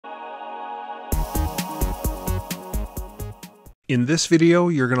In this video,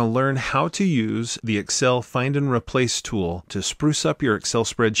 you're going to learn how to use the Excel Find and Replace tool to spruce up your Excel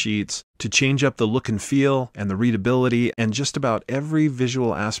spreadsheets, to change up the look and feel and the readability and just about every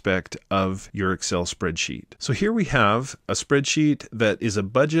visual aspect of your Excel spreadsheet. So here we have a spreadsheet that is a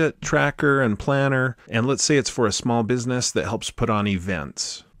budget tracker and planner, and let's say it's for a small business that helps put on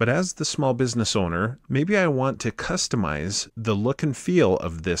events. But as the small business owner, maybe I want to customize the look and feel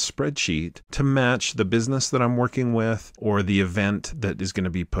of this spreadsheet to match the business that I'm working with or the event that is going to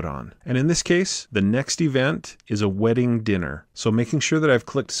be put on. And in this case, the next event is a wedding dinner. So making sure that I've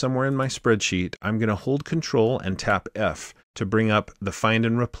clicked somewhere in my spreadsheet, I'm going to hold Control and tap F to bring up the Find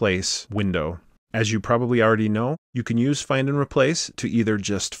and Replace window. As you probably already know, you can use Find and Replace to either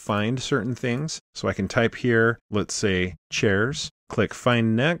just find certain things. So I can type here, let's say chairs, click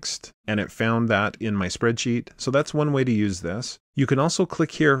Find Next, and it found that in my spreadsheet. So that's one way to use this. You can also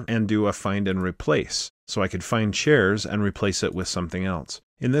click here and do a Find and Replace. So I could find chairs and replace it with something else.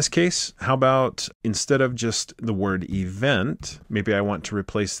 In this case, how about instead of just the word event, maybe I want to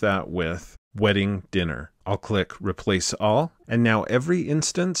replace that with wedding dinner. I'll click Replace All, and now every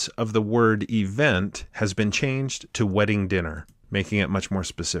instance of the word event has been changed to wedding dinner, making it much more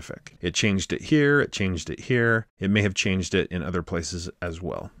specific. It changed it here, it changed it here. It may have changed it in other places as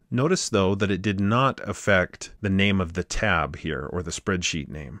well. Notice though that it did not affect the name of the tab here or the spreadsheet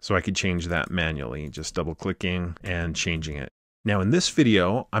name. So I could change that manually, just double clicking and changing it. Now in this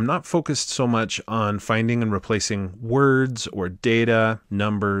video, I'm not focused so much on finding and replacing words or data,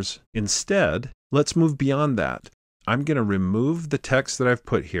 numbers. Instead, let's move beyond that. I'm going to remove the text that I've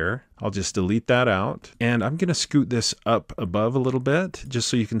put here. I'll just delete that out. And I'm going to scoot this up above a little bit just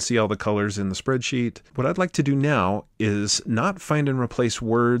so you can see all the colors in the spreadsheet. What I'd like to do now is not find and replace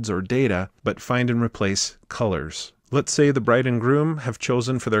words or data, but find and replace colors. Let's say the bride and groom have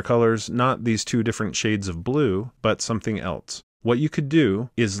chosen for their colors not these two different shades of blue, but something else. What you could do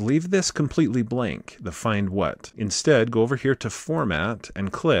is leave this completely blank, the Find What. Instead, go over here to Format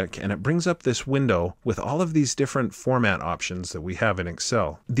and click, and it brings up this window with all of these different format options that we have in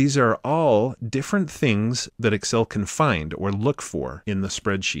Excel. These are all different things that Excel can find or look for in the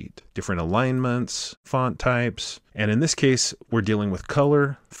spreadsheet. Different alignments, font types, and in this case, we're dealing with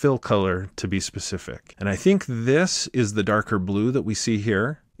color, fill color to be specific. And I think this is the darker blue that we see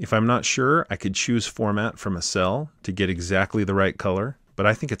here. If I'm not sure, I could choose Format from a cell to get exactly the right color, but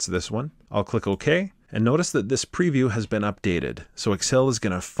I think it's this one. I'll click OK, and notice that this preview has been updated. So Excel is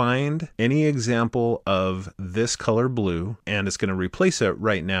going to find any example of this color blue, and it's going to replace it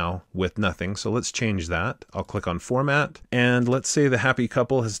right now with nothing. So let's change that. I'll click on Format, and let's say the happy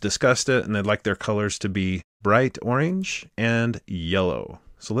couple has discussed it, and they'd like their colors to be bright orange and yellow.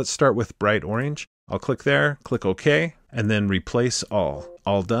 So let's start with bright orange. I'll click there, click OK, and then Replace All.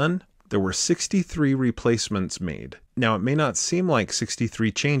 All done. There were 63 replacements made. Now, it may not seem like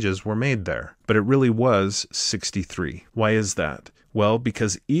 63 changes were made there, but it really was 63. Why is that? Well,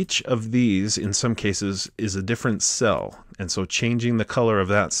 because each of these, in some cases, is a different cell, and so changing the color of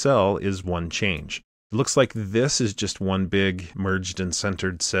that cell is one change. It looks like this is just one big merged and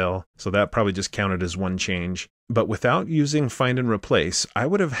centered cell, so that probably just counted as one change. But without using Find and Replace, I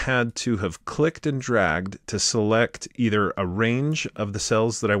would have had to have clicked and dragged to select either a range of the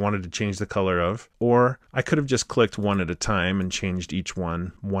cells that I wanted to change the color of, or I could have just clicked one at a time and changed each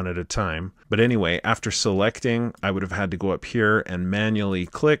one at a time. But anyway, after selecting, I would have had to go up here and manually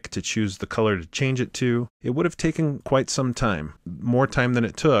click to choose the color to change it to. It would have taken quite some time, more time than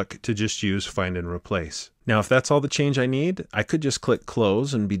it took to just use Find and Replace. Now, if that's all the change I need, I could just click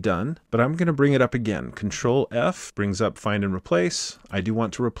Close and be done, but I'm going to bring it up again. Control F brings up Find and Replace. I do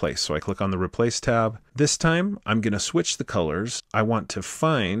want to replace, so I click on the Replace tab. This time, I'm going to switch the colors. I want to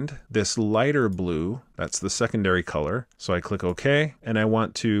find this lighter blue. That's the secondary color. So I click OK, and I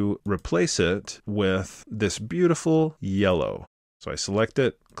want to replace it with this beautiful yellow. So I select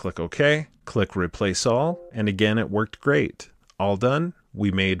it, click OK, click Replace All, and again, it worked great. All done. We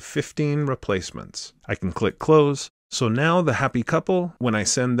made 15 replacements. I can click Close. So now the happy couple, when I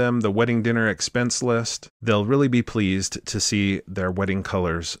send them the wedding dinner expense list, they'll really be pleased to see their wedding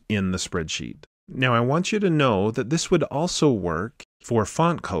colors in the spreadsheet. Now I want you to know that this would also work for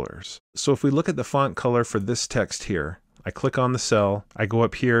font colors. So if we look at the font color for this text here, I click on the cell, I go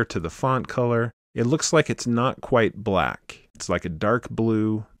up here to the font color. It looks like it's not quite black. It's like a dark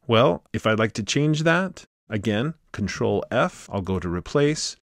blue. Well, if I'd like to change that, again, Control F, I'll go to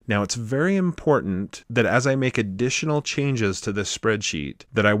Replace. Now it's very important that as I make additional changes to this spreadsheet,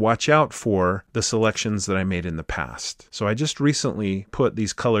 that I watch out for the selections that I made in the past. So I just recently put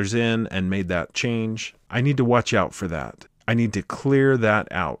these colors in and made that change. I need to watch out for that. I need to clear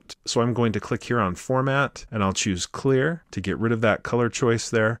that out. So I'm going to click here on Format, and I'll choose Clear to get rid of that color choice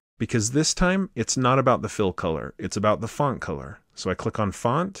there, because this time it's not about the fill color, it's about the font color. So I click on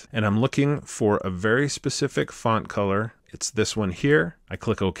Font, and I'm looking for a very specific font color. It's this one here. I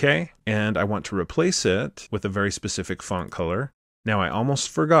click OK, and I want to replace it with a very specific font color. Now I almost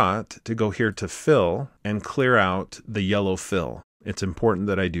forgot to go here to Fill and clear out the yellow fill. It's important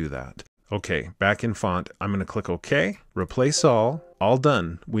that I do that. Okay, back in font, I'm going to click OK, replace all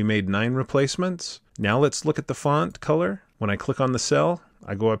done. We made 9 replacements. Now let's look at the font color. When I click on the cell,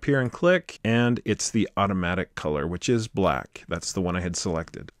 I go up here and click, and it's the automatic color, which is black. That's the one I had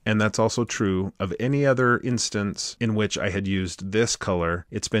selected. And that's also true of any other instance in which I had used this color.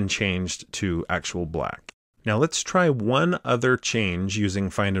 It's been changed to actual black. Now let's try one other change using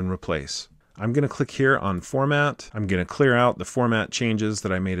Find and Replace. I'm going to click here on Format. I'm going to clear out the format changes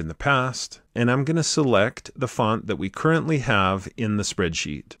that I made in the past, and I'm going to select the font that we currently have in the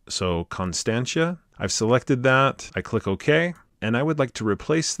spreadsheet. So Constantia, I've selected that. I click OK, and I would like to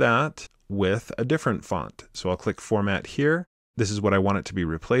replace that with a different font. So I'll click Format here. This is what I want it to be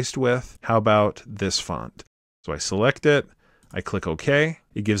replaced with. How about this font? So I select it. I click OK.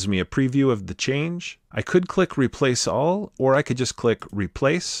 It gives me a preview of the change. I could click Replace All, or I could just click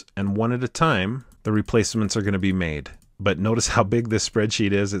Replace, and one at a time, the replacements are going to be made. But notice how big this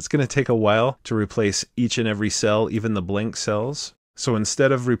spreadsheet is. It's going to take a while to replace each and every cell, even the blank cells. So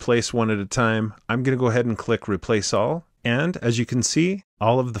instead of replace one at a time, I'm going to go ahead and click Replace All. And as you can see,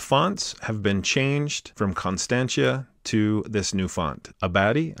 all of the fonts have been changed from Constantia to this new font,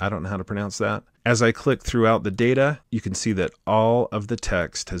 Abadi. I don't know how to pronounce that. As I click throughout the data, you can see that all of the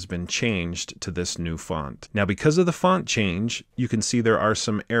text has been changed to this new font. Now, because of the font change, you can see there are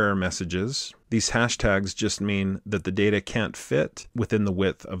some error messages. These hashtags just mean that the data can't fit within the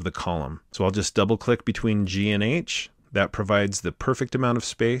width of the column. So I'll just double click between G and H. That provides the perfect amount of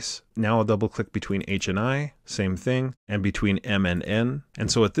space. Now I'll double click between H and I, same thing, and between M and N. And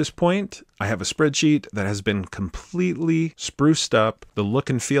so at this point, I have a spreadsheet that has been completely spruced up. The look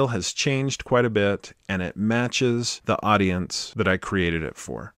and feel has changed quite a bit, and it matches the audience that I created it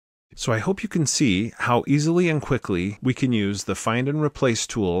for. So I hope you can see how easily and quickly we can use the Find and Replace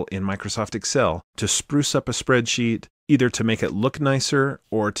tool in Microsoft Excel to spruce up a spreadsheet, either to make it look nicer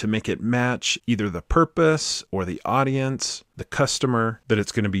or to make it match either the purpose or the audience, the customer that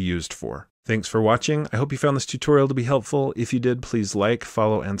it's going to be used for. Thanks for watching. I hope you found this tutorial to be helpful. If you did, please like,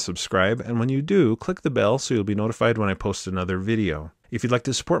 follow, and subscribe. And when you do, click the bell so you'll be notified when I post another video. If you'd like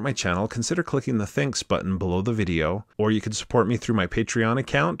to support my channel, consider clicking the Thanks button below the video, or you can support me through my Patreon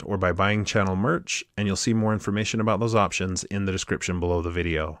account or by buying channel merch, and you'll see more information about those options in the description below the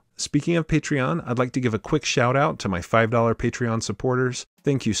video. Speaking of Patreon, I'd like to give a quick shout out to my $5 Patreon supporters.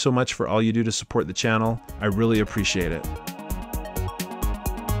 Thank you so much for all you do to support the channel. I really appreciate it.